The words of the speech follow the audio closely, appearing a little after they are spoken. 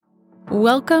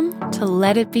Welcome to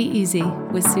Let It Be Easy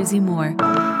with Susie Moore.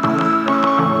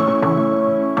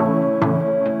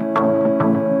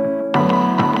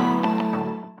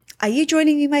 Are you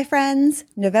joining me, my friends?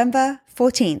 November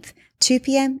 14th, 2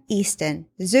 p.m. Eastern.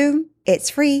 Zoom, it's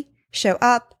free. Show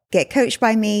up, get coached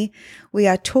by me. We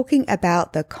are talking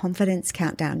about the confidence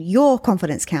countdown, your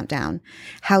confidence countdown,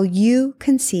 how you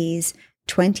can seize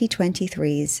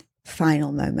 2023's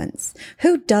final moments.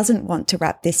 Who doesn't want to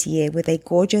wrap this year with a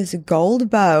gorgeous gold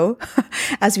bow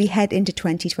as we head into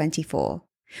 2024?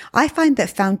 I find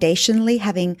that foundationally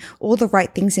having all the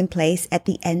right things in place at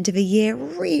the end of a year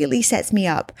really sets me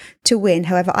up to win,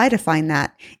 however I define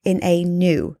that, in a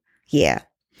new year.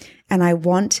 And I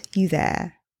want you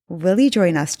there. Will you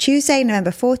join us Tuesday,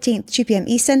 November 14th, 2 p.m.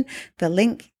 Eastern? The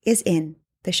link is in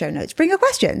the show notes. Bring your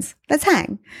questions. Let's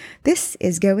hang. This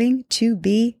is going to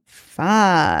be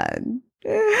fun.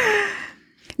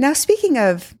 Now, speaking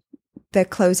of the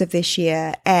close of this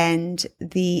year and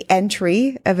the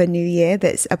entry of a new year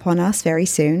that's upon us very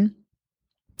soon,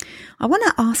 I want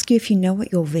to ask you if you know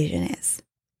what your vision is.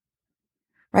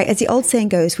 Right? As the old saying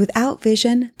goes, without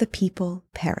vision, the people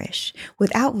perish.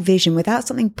 Without vision, without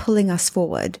something pulling us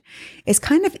forward, it's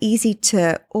kind of easy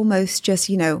to almost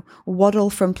just, waddle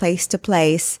from place to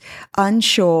place,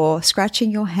 unsure,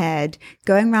 scratching your head,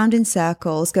 going round in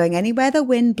circles, going anywhere the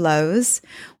wind blows,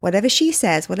 whatever she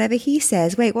says, whatever he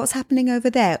says, wait, what's happening over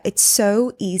there? It's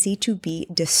so easy to be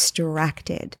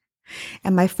distracted.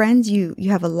 And my friends, you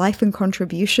have a life and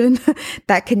contribution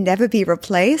that can never be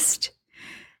replaced.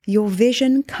 Your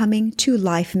vision coming to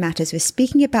life matters. We're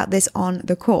speaking about this on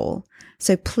the call.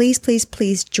 So please, please,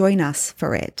 please join us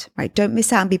for it, right? Don't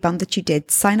miss out and be bummed that you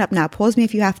did. Sign up now. Pause me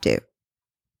if you have to.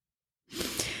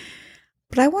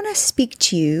 But I want to speak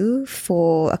to you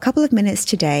for a couple of minutes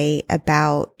today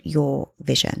about your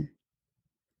vision,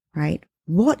 right?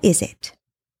 What is it?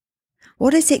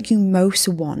 What is it you most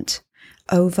want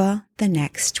over the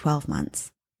next 12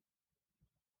 months?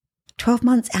 12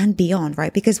 months and beyond,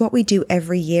 right? Because what we do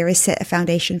every year is set a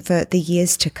foundation for the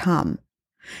years to come.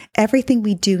 Everything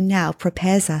we do now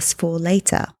prepares us for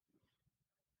later.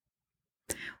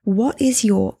 What is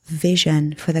your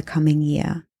vision for the coming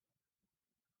year?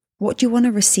 What do you want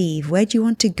to receive? Where do you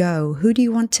want to go? Who do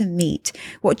you want to meet?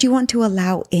 What do you want to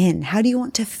allow in? How do you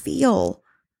want to feel?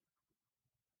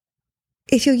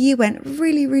 If your year went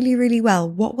really, really, really well,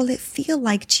 what will it feel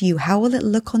like to you? How will it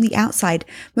look on the outside?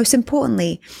 Most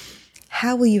importantly,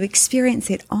 how will you experience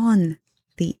it on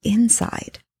the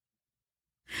inside?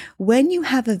 When you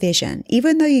have a vision,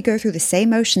 even though you go through the same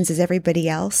motions as everybody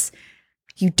else,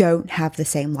 you don't have the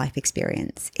same life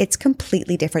experience. It's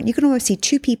completely different. You can almost see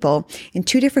two people in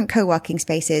two different co-working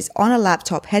spaces on a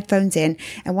laptop, headphones in,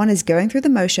 and one is going through the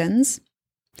motions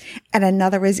and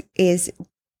another is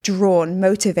drawn,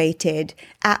 motivated,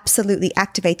 absolutely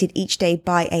activated each day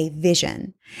by a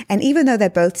vision. And even though they're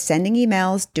both sending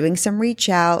emails, doing some reach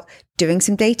out, doing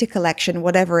some data collection,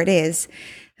 whatever it is,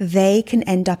 they can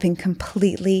end up in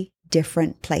completely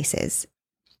different places.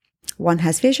 One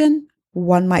has vision.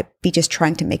 One might be just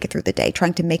trying to make it through the day,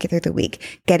 trying to make it through the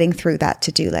week, getting through that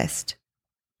to-do list.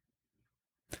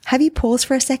 Have you paused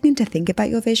for a second to think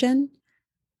about your vision?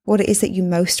 What it is that you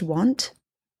most want?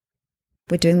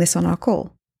 We're doing this on our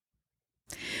call.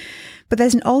 But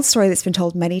there's an old story that's been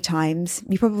told many times.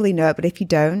 You probably know it, but if you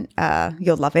don't,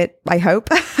 you'll love it, I hope.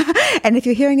 And if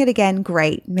you're hearing it again,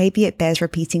 great. Maybe it bears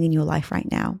repeating in your life right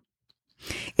now.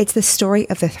 It's the story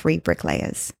of the 3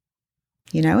 bricklayers.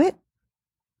 You know it?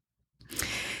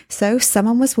 So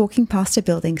someone was walking past a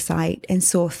building site and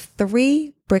saw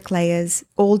 3 bricklayers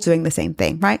all doing the same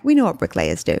thing, right? We know what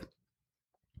bricklayers do.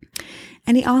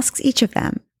 And he asks each of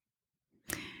them,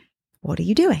 "What are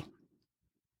you doing?"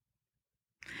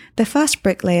 The first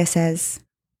bricklayer says,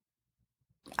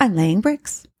 "I'm laying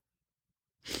bricks."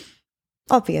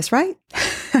 Obvious, right?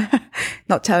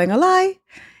 Not telling a lie.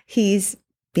 He's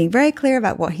being very clear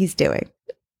about what he's doing.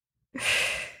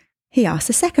 He asks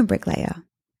the second bricklayer,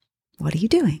 "What are you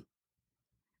doing?"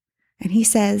 And he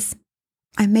says,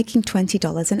 "I'm making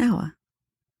 $20 an hour."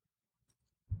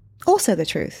 Also the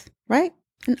truth, right?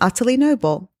 And utterly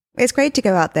noble. It's great to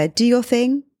go out there, do your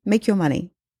thing, make your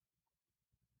money.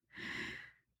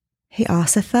 He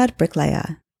asks a third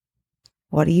bricklayer,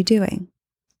 "What are you doing?"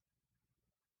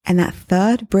 And that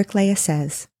third bricklayer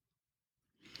says,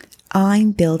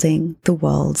 "I'm building the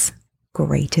world's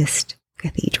greatest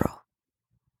cathedral."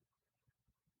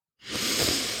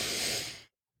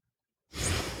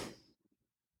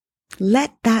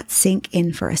 Let that sink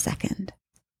in for a second.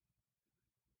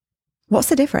 What's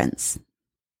the difference?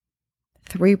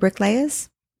 3 bricklayers?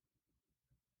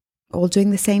 all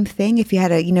doing the same thing. If you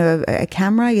had a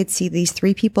camera, you'd see these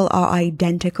 3 people are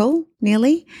identical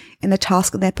nearly in the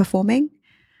task that they're performing.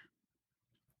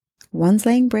 One's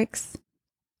laying bricks.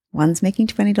 One's making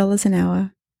 $20 an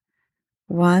hour.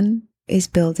 One is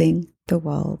building the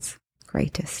world's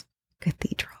greatest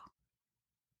cathedral.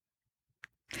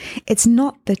 It's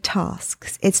not the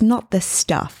tasks. It's not the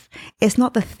stuff. It's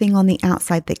not the thing on the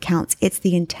outside that counts. It's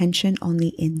the intention on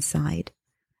the inside.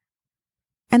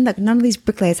 And look, none of these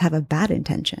bricklayers have a bad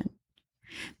intention.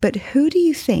 But who do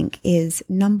you think is,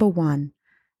 number 1,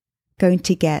 going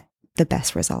to get the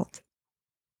best result?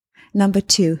 Number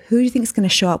 2, who do you think is going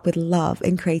to show up with love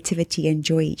and creativity and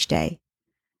joy each day?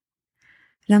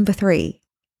 Number 3,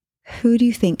 who do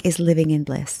you think is living in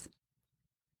bliss?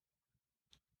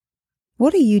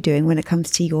 What are you doing when it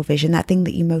comes to your vision, that thing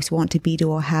that you most want to be,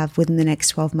 do, or have within the next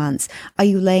 12 months? Are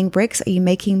you laying bricks? Are you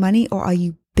making money? Or are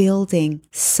you building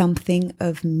something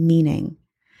of meaning?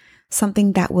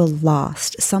 Something that will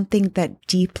last, something that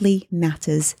deeply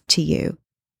matters to you.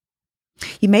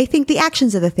 You may think the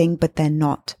actions are the thing, but they're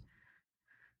not.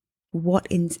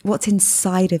 What's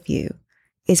inside of you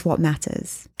is what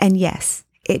matters. And yes,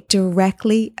 it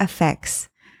directly affects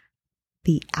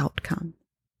the outcome.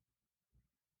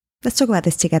 Let's talk about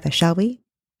this together, shall we?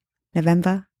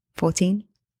 November 14.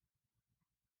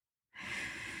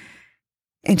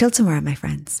 Until tomorrow, my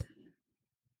friends.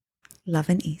 Love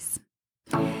and ease.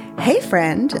 Hey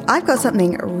friend, I've got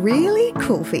something really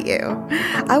cool for you.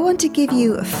 I want to give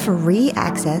you free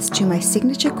access to my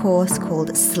signature course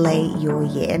called Slay Your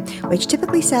Year, which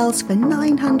typically sells for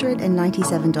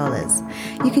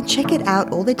 $997. You can check it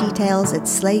out, all the details at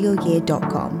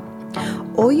slayyouryear.com.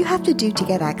 All you have to do to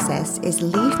get access is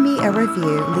leave a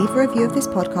review of this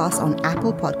podcast on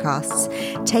Apple Podcasts,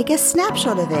 take a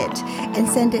snapshot of it, and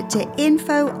send it to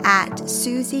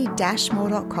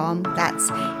info@susie-moore.com.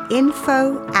 That's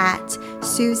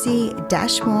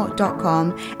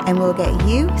info@susie-moore.com, and we'll get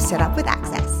you set up with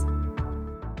access.